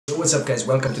What's up guys,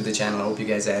 welcome to the channel. I hope you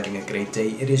guys are having a great day.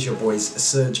 It is your boys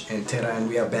SerGe and Terra and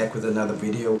we are back with another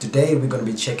video. Today we're going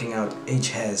to be checking out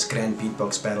SerGe's Grand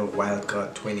Beatbox Battle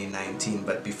Wildcard 2019.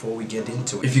 But before we get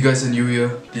into it, if you guys are new here,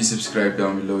 please subscribe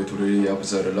down below. It will really help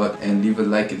us out a lot, and leave a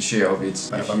like and share of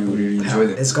it if you really enjoy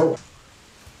it. Let's go.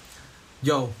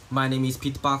 Yo, my name is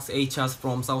Beatbox SerGe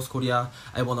from South Korea.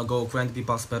 I wanna go Grand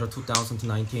Beatbox Battle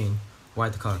 2019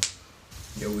 Wildcard.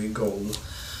 Here we go.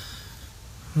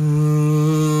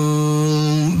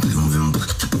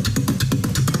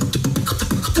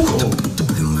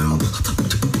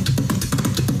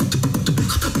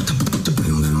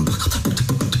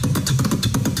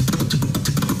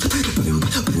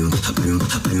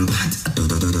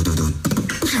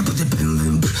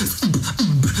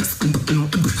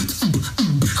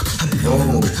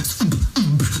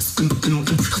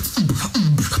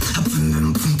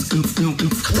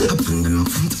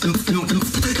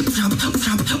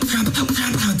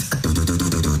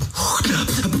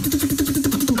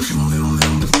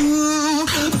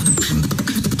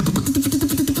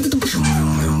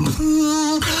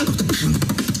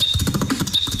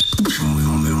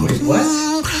 Wait, what?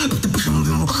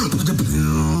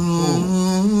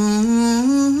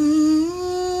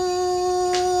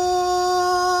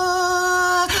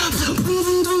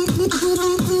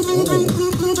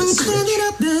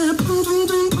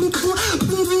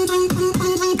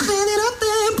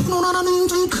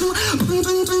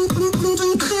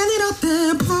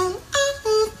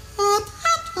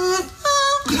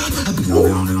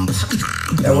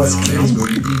 That was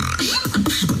crazy.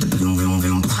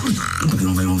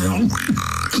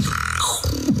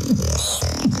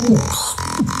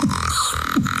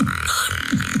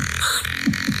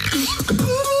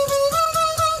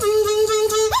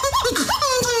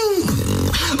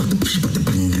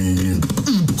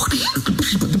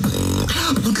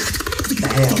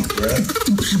 Damn, bro.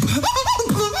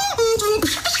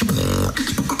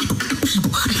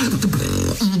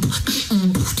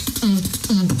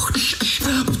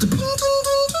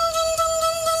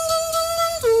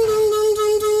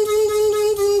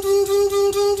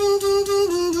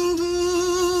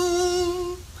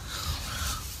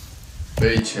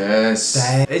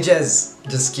 SerGe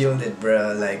just killed it,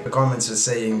 bro. Like, the comments were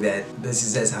saying that this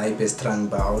is as hype as Trang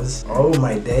Bao's. Oh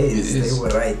my days, they were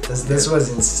right. This was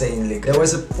insane. Like, there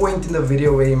was a point in the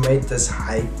video where he made this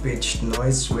high-pitched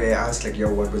noise where I was like,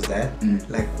 yo, what was that?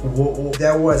 Like, whoa,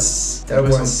 that was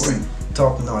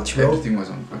top notch. Everything was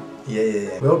on point.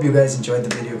 Yeah. We hope you guys enjoyed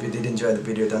the video. If you did enjoy the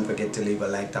video, don't forget to leave a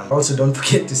like down. Also, don't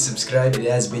forget to subscribe. It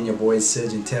has been your boys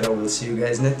SerGe and Terra. We'll see you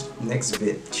guys next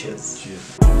vid.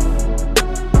 Cheers.